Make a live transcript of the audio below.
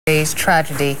Today's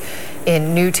tragedy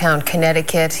in Newtown,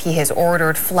 Connecticut. He has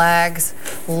ordered flags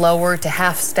lowered to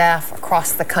half staff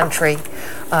across the country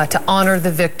to honor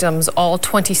the victims, all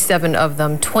 27 of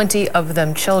them, 20 of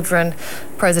them children.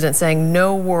 President saying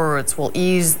no words will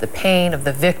ease the pain of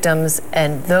the victims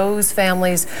and those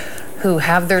families who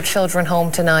have their children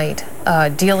home tonight,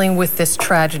 dealing with this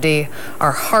tragedy.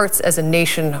 Our hearts as a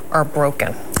nation are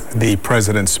broken. The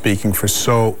president speaking for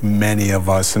so many of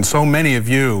us, and so many of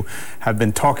you have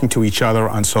been talking to each other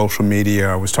on social media.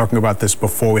 I was talking about this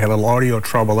before. We had a little audio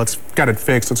trouble. Let's get it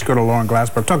fixed. Let's go to Lauren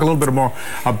Glassberg. Talk a little bit more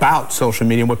about social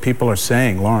media and what people are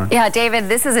saying. Lauren. Yeah, David,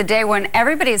 this is a day when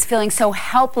everybody is feeling so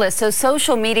helpless. So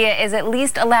social media is at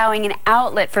least allowing an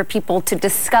outlet for people to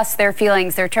discuss their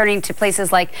feelings. They're turning to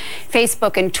places like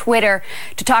Facebook and Twitter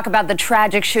to talk about the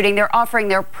tragic shooting. They're offering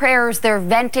their prayers, they're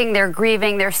venting, they're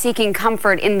grieving, they're seeking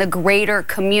comfort in the greater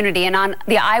community. And on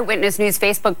the Eyewitness News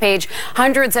Facebook page,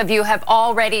 hundreds of you have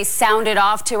already sounded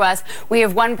off to us. We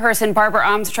have one person, Barbara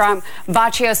Armstrong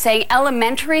Baccio, saying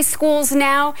elementary schools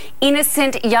now,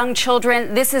 innocent young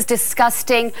children. This is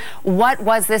disgusting. What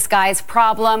was this guy's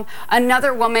problem?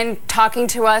 Another woman talking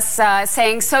to us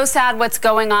saying, so sad what's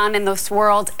going on in this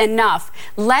world. Enough.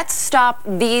 Let's stop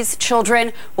these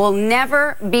children. Will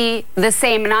never be the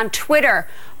same. And on Twitter,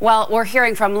 well, we're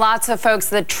hearing from lots of folks.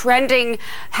 The trending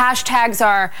hashtags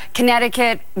are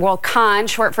Connecticut, well, CON,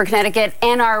 short for Connecticut,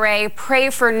 NRA, Pray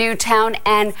for Newtown,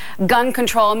 and gun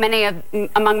control,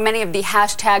 among many of the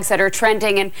hashtags that are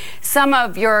trending. And some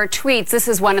of your tweets, this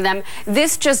is one of them.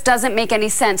 This just doesn't make any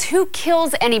sense. Who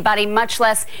kills anybody, much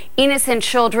less innocent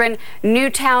children?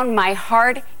 Newtown, my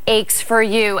heart aches for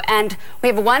you. And we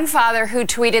have one father who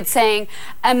tweeted saying,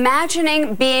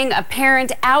 imagining being a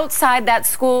parent outside that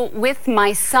school with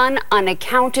my son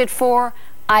unaccounted for.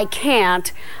 I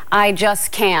can't. I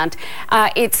just can't.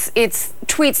 It's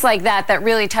tweets like that that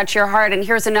really touch your heart. And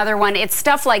here's another one. It's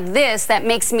stuff like this that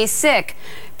makes me sick.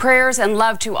 Prayers and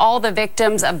love to all the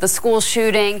victims of the school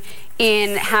shooting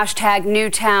in hashtag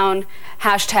Newtown,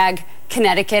 hashtag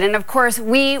Connecticut. And of course,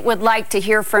 we would like to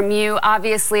hear from you.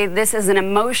 Obviously, this is an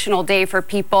emotional day for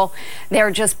people.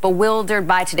 They're just bewildered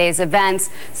by today's events.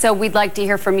 So we'd like to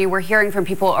hear from you. We're hearing from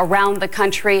people around the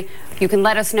country. You can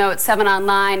let us know at 7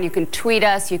 Online. You can tweet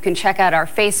us. You can check out our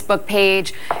Facebook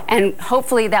page. And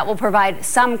hopefully that will provide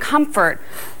some comfort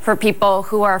for people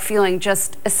who are feeling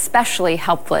just especially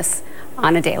helpless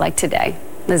on a day like today.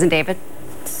 Liz and David.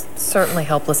 Certainly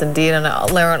helpless indeed. And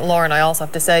Lauren, I also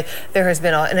have to say there has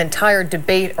been an entire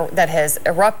debate that has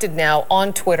erupted now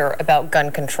on Twitter about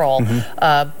gun control,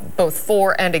 both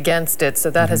for and against it. So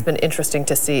that has been interesting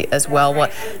to see as well.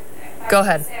 Go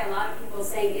ahead.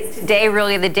 Saying, is today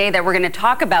really the day that we're going to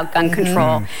talk about gun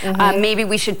control? Maybe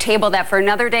we should table that for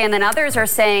another day. And then others are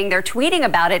saying, they're tweeting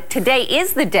about it. Today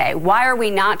is the day. Why are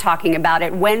we not talking about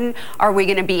it? When are we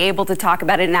going to be able to talk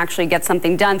about it and actually get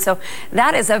something done? So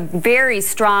that is a very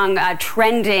strong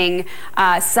trending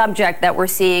subject that we're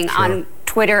seeing on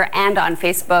Twitter and on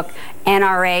Facebook.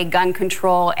 NRA, gun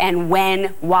control, and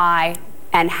when, why,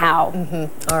 and how.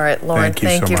 All right, Lauren,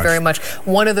 thank you very much.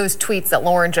 One of those tweets that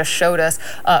Lauren just showed us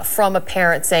from a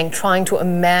parent saying, trying to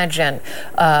imagine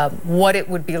what it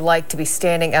would be like to be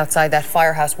standing outside that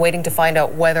firehouse waiting to find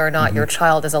out whether or not your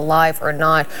child is alive or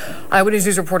not. Eyewitness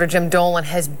News reporter Jim Dolan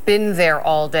has been there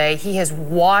all day. He has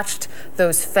watched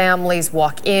those families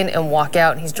walk in and walk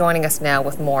out, and he's joining us now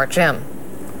with more. Jim.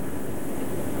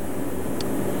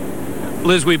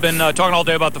 Liz, we've been talking all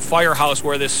day about the firehouse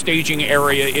where this staging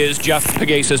area is. Jeff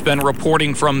Pegues has been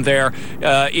reporting from there.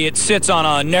 It sits on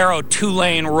a narrow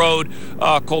two-lane road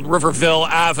called Riverville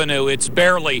Avenue. It's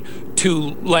barely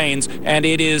 2 lanes, and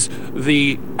it is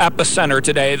the epicenter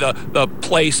today, the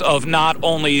place of not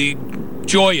only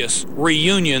joyous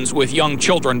reunions with young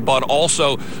children, but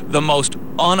also the most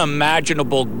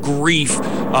unimaginable grief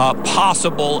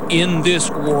possible in this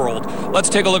world. Let's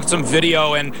take a look at some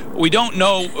video, and we don't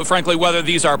know, frankly, whether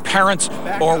these are parents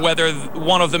or whether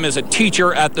one of them is a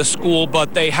teacher at the school,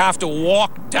 but they have to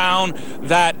walk down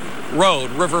that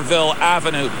road, Riverville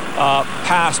Avenue,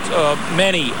 past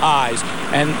many eyes,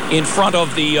 and in front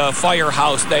of the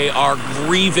firehouse they are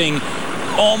grieving,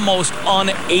 almost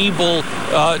unable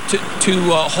to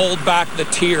hold back the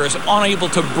tears, unable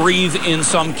to breathe in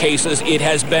some cases. It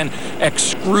has been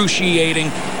excruciating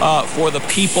for the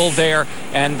people there,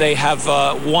 and they have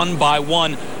one by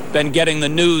one been getting the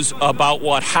news about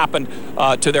what happened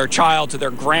to their child, to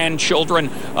their grandchildren.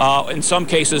 In some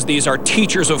cases, these are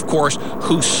teachers, of course,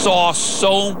 who saw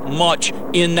so much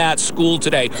in that school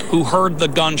today, who heard the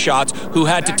gunshots, who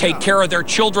had to take care of their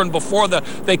children before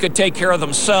they could take care of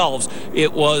themselves.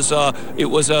 It was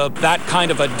that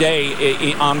kind of a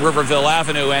day on Riverville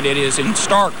Avenue, and it is in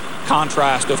stark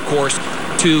contrast, of course,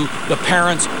 to the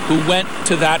parents who went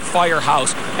to that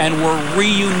firehouse and were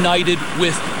reunited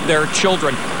with their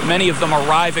children. Many of them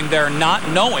arriving there not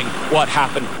knowing what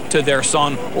happened to their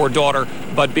son or daughter,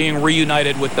 but being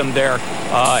reunited with them there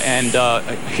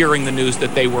and hearing the news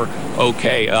that they were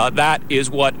okay. That is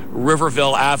what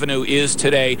Riverville Avenue is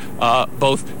today,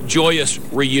 both joyous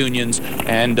reunions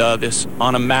and this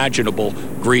unimaginable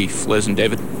grief. Liz and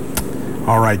David.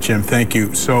 All right, Jim, thank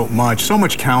you so much. So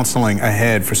much counseling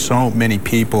ahead for so many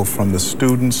people, from the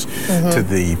students to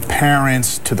the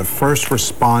parents to the first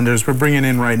responders. We're bringing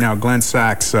in right now Glenn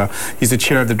Sachs. He's the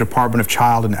chair of the Department of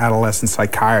Child and Adolescent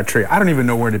Psychiatry. I don't even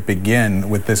know where to begin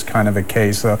with this kind of a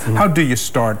case. How do you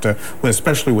start,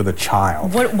 especially with a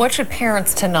child? What should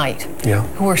parents tonight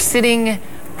who are sitting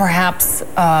perhaps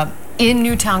in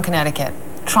Newtown, Connecticut,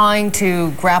 trying to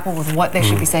grapple with what they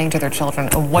should be saying to their children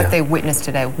and what they witnessed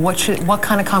today? What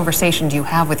kind of conversation do you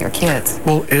have with your kids?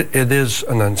 Well, it is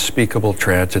an unspeakable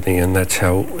tragedy, and that's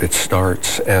how it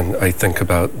starts. And I think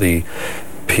about the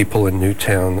people in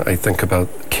Newtown. I think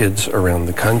about kids around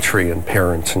the country and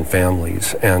parents and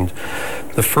families. And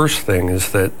the first thing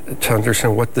is that to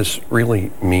understand what this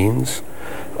really means.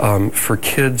 For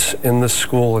kids in the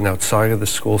school and outside of the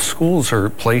school, schools are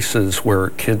places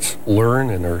where kids learn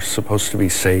and are supposed to be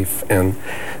safe, and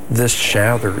this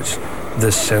shatters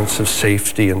this sense of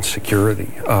safety and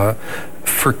security.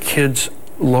 For kids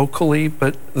locally,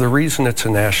 but the reason it's a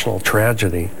national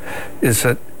tragedy is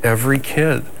that every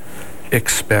kid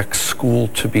expects school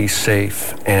to be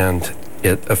safe, and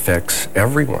it affects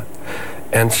everyone.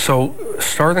 And so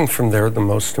starting from there, the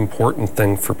most important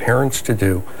thing for parents to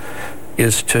do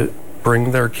is to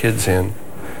bring their kids in,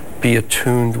 be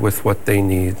attuned with what they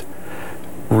need,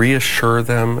 reassure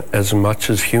them as much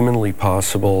as humanly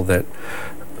possible that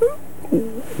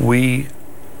we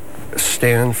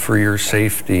stand for your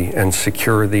safety and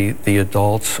security. The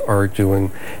adults are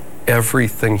doing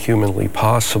everything humanly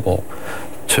possible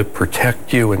to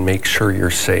protect you and make sure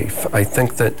you're safe. I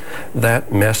think that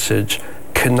that message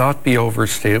cannot be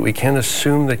overstated. We can't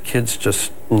assume that kids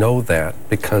just know that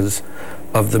because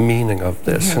of the meaning of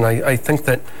this. And I think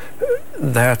that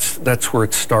that's where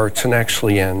it starts and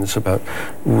actually ends, about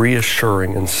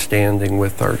reassuring and standing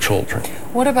with our children.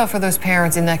 What about for those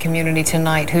parents in that community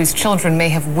tonight whose children may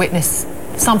have witnessed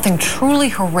something truly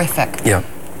horrific? Yeah.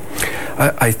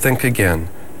 I think, again,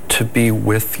 to be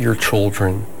with your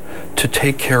children, to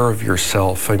take care of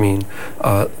yourself. I mean,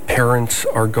 parents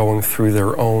are going through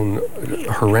their own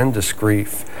horrendous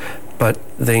grief, but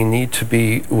they need to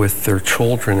be with their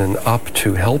children and up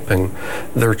to helping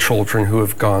their children who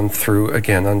have gone through,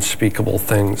 again, unspeakable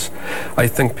things. I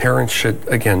think parents should,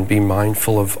 again, be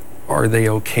mindful of, are they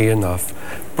okay enough?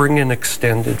 Bring in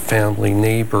extended family,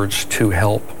 neighbors to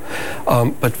help.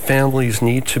 But families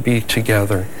need to be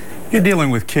together. You're dealing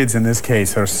with kids in this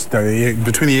case are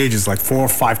between the ages like 4,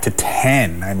 5 to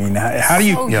 10. I mean, how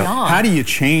do you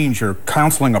change your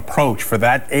counseling approach for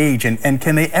that age, and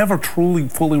can they ever truly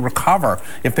fully recover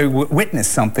if they witness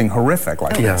something horrific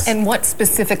like this? And what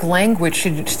specific language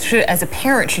should as a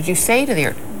parent should you say to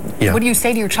your what do you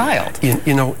say to your child?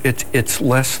 You know, it's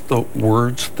less the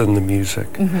words than the music.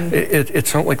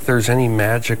 It's not like there's any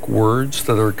magic words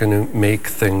that are going to make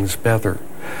things better.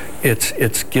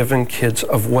 It's giving kids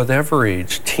of whatever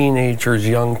age, teenagers,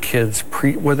 young kids,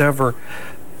 whatever,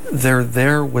 they're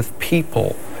there with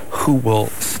people who will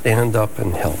stand up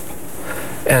and help.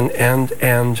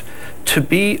 And to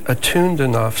be attuned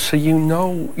enough so you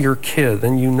know your kid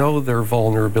and you know their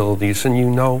vulnerabilities and you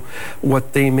know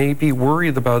what they may be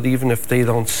worried about even if they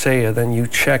don't say it, and you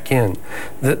check in.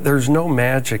 There's no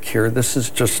magic here. This is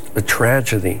just a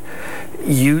tragedy.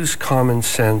 Use common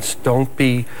sense. Don't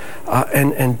be,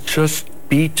 and just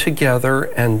be together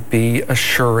and be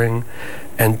assuring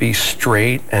and be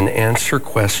straight and answer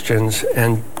questions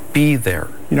and be there.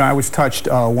 You know, I was touched.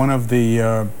 One of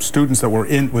the students that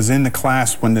was in the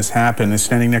class when this happened is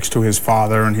standing next to his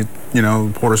father, and the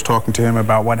reporter's talking to him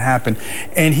about what happened,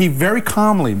 and he very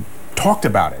calmly talked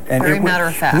about it, and very matter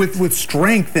of fact, with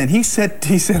strength. And he said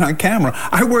on camera,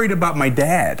 "I worried about my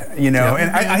dad," and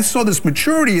I saw this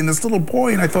maturity in this little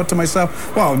boy, and I thought to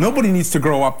myself, "Well, nobody needs to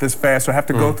grow up this fast or have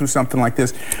to go through something like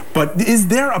this." But is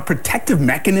there a protective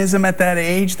mechanism at that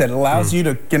age that allows you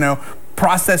to,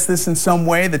 process this in some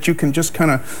way that you can just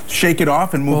kind of shake it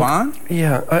off and move on?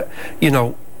 Yeah, you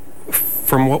know,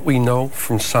 from what we know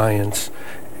from science,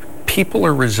 people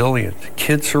are resilient.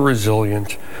 Kids are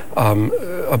resilient.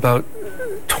 About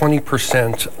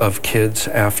 20% of kids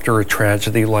after a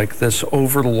tragedy like this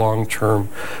over the long term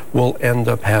will end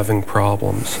up having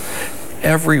problems.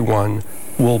 Everyone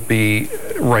will be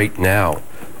right now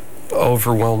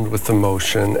overwhelmed with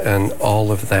emotion and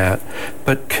all of that.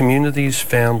 But communities,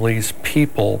 families,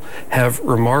 people have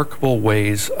remarkable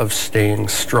ways of staying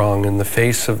strong in the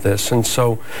face of this. And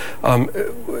so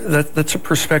that's a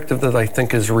perspective that I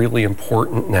think is really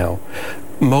important now.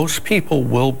 Most people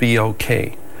will be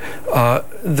okay.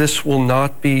 This will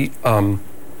not be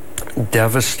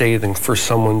devastating for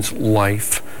someone's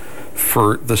life,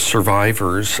 for the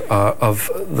survivors of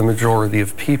the majority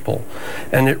of people.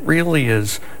 And it really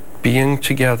is being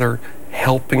together,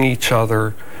 helping each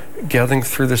other, getting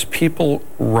through this. People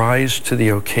rise to the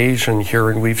occasion here,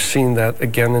 and we've seen that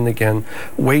again and again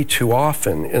way too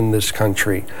often in this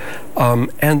country.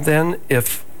 And then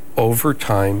if over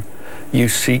time you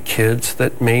see kids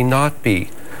that may not be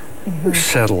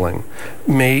settling,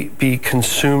 may be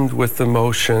consumed with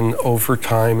emotion over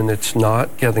time and it's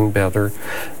not getting better,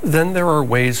 then there are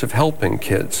ways of helping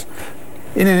kids.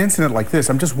 In an incident like this,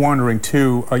 I'm just wondering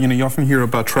too, you know, you often hear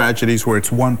about tragedies where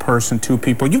it's one person, two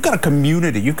people. You've got a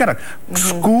community, you've got a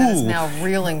school. That is now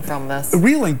reeling from this.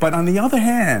 Reeling, but on the other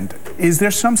hand, is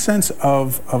there some sense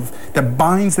of that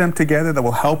binds them together, that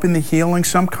will help in the healing,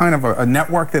 some kind of a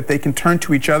network that they can turn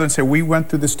to each other and say, we went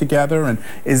through this together, and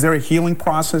is there a healing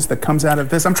process that comes out of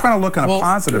this? I'm trying to look on a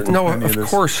positive. No, of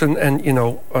course, and you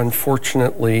know,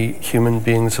 unfortunately, human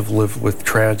beings have lived with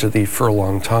tragedy for a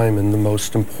long time, and the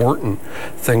most important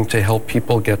thing to help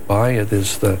people get by it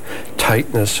is the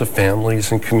tightness of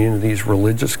families and communities,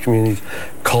 religious communities,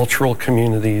 cultural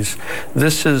communities.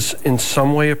 This is in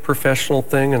some way a professional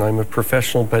thing, and I'm a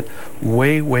professional, but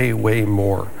way, way, way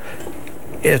more.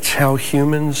 It's how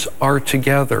humans are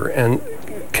together and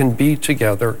can be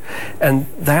together, and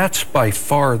that's by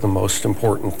far the most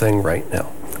important thing right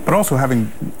now. But also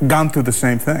having gone through the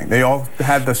same thing. They all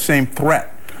had the same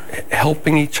threat.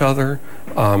 Helping each other,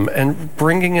 and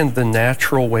bringing in the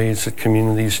natural ways that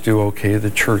communities do okay,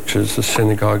 the churches, the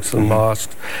synagogues, the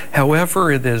mosques, however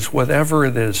it is, whatever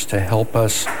it is, to help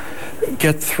us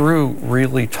get through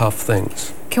really tough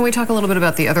things. Can we talk a little bit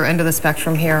about the other end of the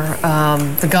spectrum here?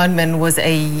 The gunman was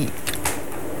a...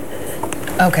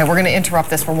 Okay, we're going to interrupt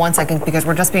this for 1 second because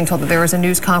we're just being told that there is a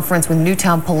news conference with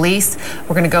Newtown Police.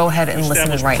 We're going to go ahead and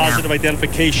listen in right now. Positive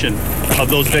identification of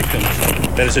those victims.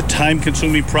 That is a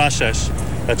time-consuming process.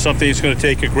 That's something that's going to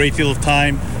take a great deal of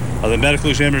time. The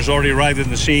medical examiner has already arrived on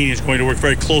the scene. He's going to work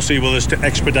very closely with us to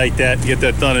expedite that and get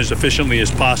that done as efficiently as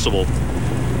possible.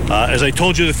 As I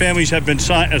told you, the families have been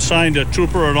assigned a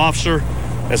trooper or an officer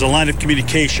as a line of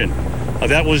communication.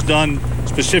 That was done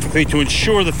specifically to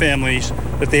ensure the families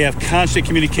that they have constant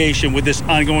communication with this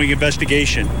ongoing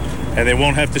investigation, and they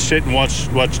won't have to sit and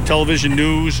watch television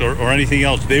news or anything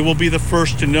else. They will be the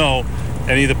first to know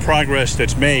any of the progress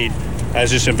that's made as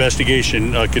this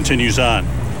investigation continues on.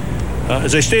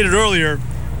 As I stated earlier,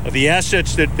 the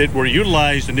assets that were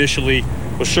utilized initially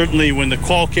was certainly when the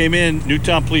call came in,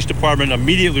 Newtown Police Department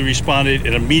immediately responded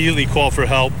and immediately called for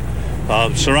help.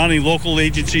 Surrounding local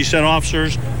agencies sent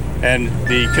officers, and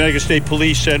the Connecticut State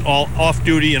Police sent all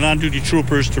off-duty and on-duty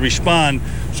troopers to respond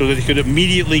so that they could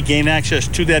immediately gain access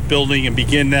to that building and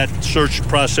begin that search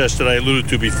process that I alluded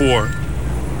to before.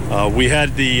 We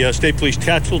had the State Police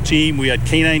Tactical Team. We had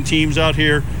K-9 teams out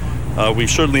here. We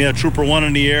certainly had Trooper 1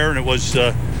 in the air, and it was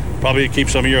probably to keep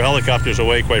some of your helicopters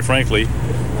away, quite frankly.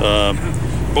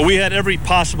 But we had every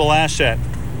possible asset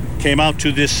came out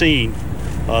to this scene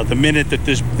the minute that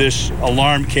this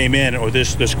alarm came in, or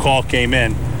this call came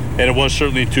in. And it was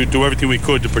certainly to do everything we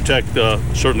could to protect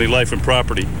certainly life and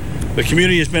property. The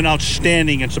community has been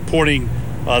outstanding in supporting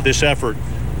this effort.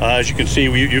 As you can see,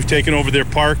 you've taken over their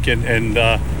park, and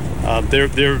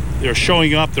they're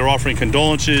showing up. They're offering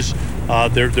condolences.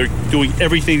 They're doing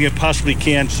everything they possibly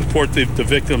can to support the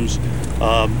victims,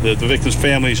 the victims'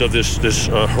 families of this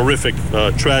horrific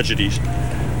tragedies.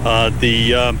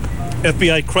 The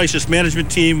FBI Crisis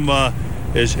Management Team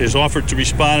is offered to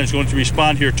respond. Is going to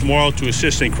respond here tomorrow to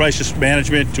assist in crisis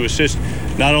management, to assist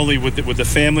not only with the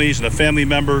families and the family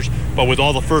members, but with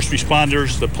all the first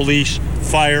responders, the police,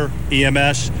 fire,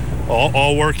 EMS,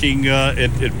 all working at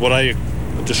what I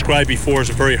described before as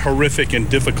a very horrific and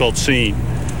difficult scene.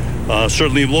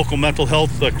 Certainly local mental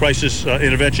health crisis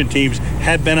intervention teams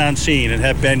have been on scene and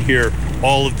have been here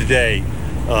all of the day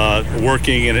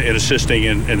working and assisting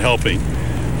and helping.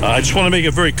 I just want to make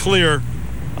it very clear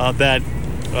that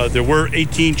There were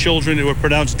 18 children who were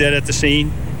pronounced dead at the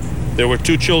scene. There were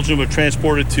 2 children who were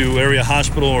transported to area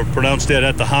hospital or pronounced dead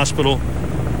at the hospital.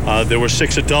 There were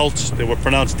 6 adults that were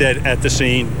pronounced dead at the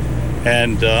scene.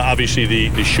 And obviously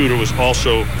the shooter was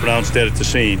also pronounced dead at the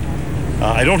scene.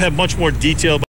 I don't have much more detail